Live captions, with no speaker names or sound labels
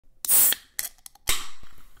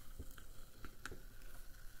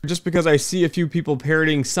just because I see a few people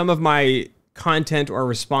parroting some of my content or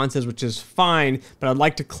responses, which is fine, but I'd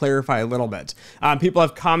like to clarify a little bit. People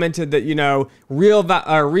have commented that, you know, real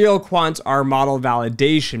quants are model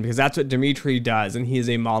validation because that's what Dimitri does, and he is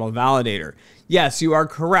a model validator. Yes, you are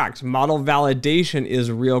correct. Model validation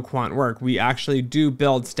is real quant work. We actually do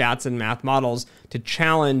build stats and math models to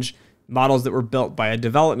challenge models that were built by a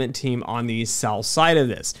development team on the sell side of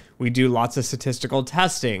this. We do lots of statistical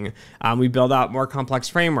testing. We build out more complex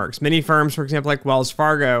frameworks. Many firms, for example, like Wells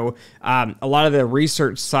Fargo, a lot of the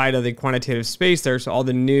research side of the quantitative space there, so all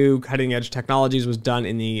the new cutting edge technologies was done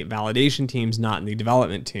in the validation teams, not in the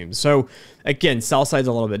development teams. So again, sell side's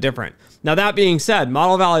a little bit different. Now that being said,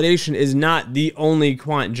 model validation is not the only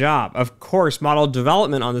quant job. Of course, model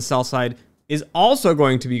development on the sell side is also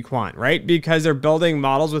going to be quant, right? Because they're building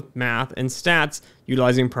models with math and stats,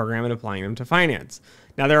 utilizing program and applying them to finance.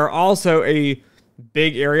 Now, there are also a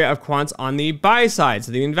big area of quants on the buy side,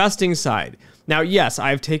 so the investing side. Now, yes,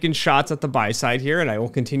 I've taken shots at the buy side here, and I will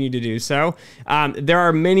continue to do so. There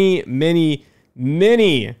are many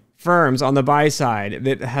firms on the buy side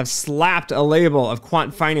that have slapped a label of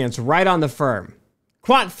quant finance right on the firm.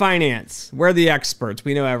 Quant finance, we're the experts,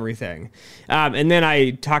 we know everything. And then I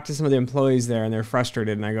talked to some of the employees there and they're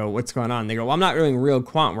frustrated and I go, what's going on? They go, well, I'm not doing real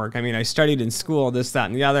quant work. I mean, I studied in school, this, that,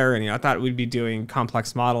 and the other, and I thought we'd be doing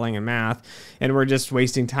complex modeling and math, and we're just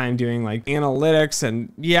wasting time doing like analytics,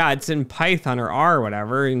 and yeah, it's in Python or R or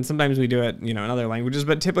whatever, and sometimes we do it, in other languages,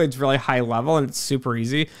 but typically it's really high level and it's super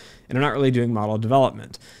easy, and I'm not really doing model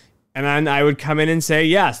development. And then I would come in and say,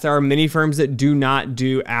 yes, there are many firms that do not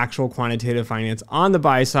do actual quantitative finance on the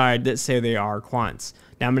buy side that say they are quants.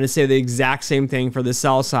 Now I'm going to say the exact same thing for the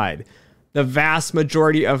sell side. The vast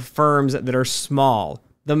majority of firms that are small,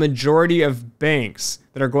 the majority of banks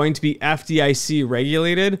that are going to be FDIC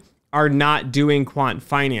regulated are not doing quant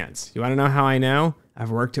finance. You want to know how I know?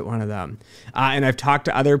 I've worked at one of them. And I've talked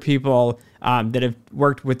to other people that have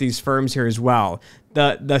worked with these firms here as well.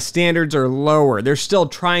 The standards are lower. They're still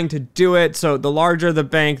trying to do it. So the larger the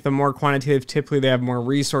bank, the more quantitative. Typically, they have more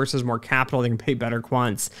resources, more capital. They can pay better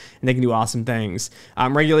quants, and they can do awesome things.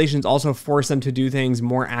 Regulations also force them to do things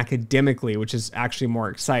more academically, which is actually more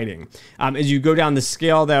exciting. As you go down the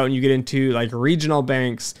scale, though, and you get into like regional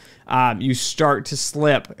banks, you start to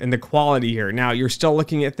slip in the quality here. Now, you're still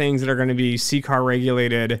looking at things that are going to be CCAR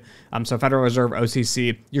regulated, so Federal Reserve,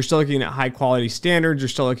 OCC. You're still looking at high quality standards. You're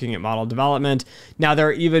still looking at model development. Now, there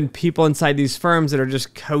are even people inside these firms that are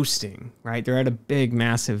just coasting, right? They're at a big,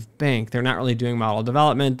 massive bank. They're not really doing model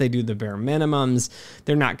development. They do the bare minimums.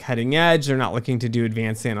 They're not cutting edge. They're not looking to do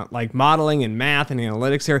advanced like modeling and math and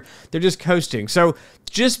analytics here. They're just coasting. So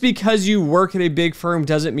just because you work at a big firm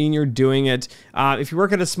doesn't mean you're doing it. If you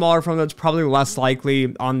work at a smaller firm, that's probably less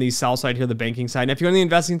likely on the sell side here, the banking side. And if you're on the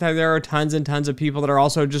investing side, there are tons and tons of people that are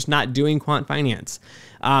also just not doing quant finance.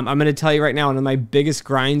 I'm going to tell you right now, one of my biggest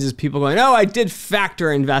grinds is people going, oh, I did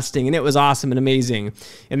factor investing and it was awesome and amazing.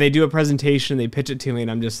 And they do a presentation, they pitch it to me,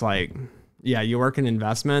 and I'm just like, yeah, you work in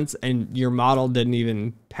investments and your model didn't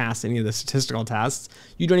even pass any of the statistical tests.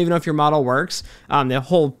 You don't even know if your model works. I'm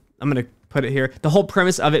going to put it here. The whole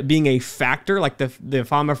premise of it being a factor, like the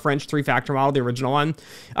Fama French 3-factor model, the original one,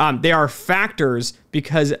 they are factors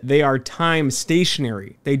because they are time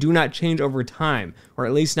stationary. They do not change over time, or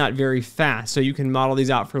at least not very fast. So you can model these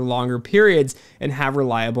out for longer periods and have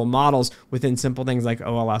reliable models within simple things like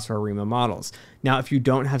OLS or ARIMA models. Now, if you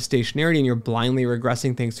don't have stationarity and you're blindly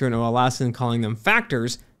regressing things through an OLS and calling them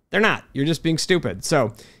factors, they're not. You're just being stupid.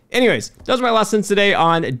 So anyways, those are my lessons today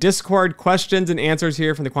on Discord questions and answers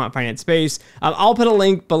here from the quant finance space. I'll put a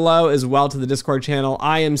link below as well to the Discord channel.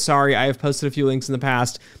 I am sorry, I have posted a few links in the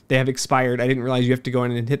past. They have expired. I didn't realize you have to go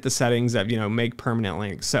in and hit the settings of, make permanent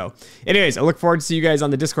links. So anyways, I look forward to see you guys on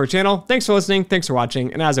the Discord channel. Thanks for listening. Thanks for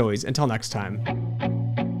watching. And as always, until next time.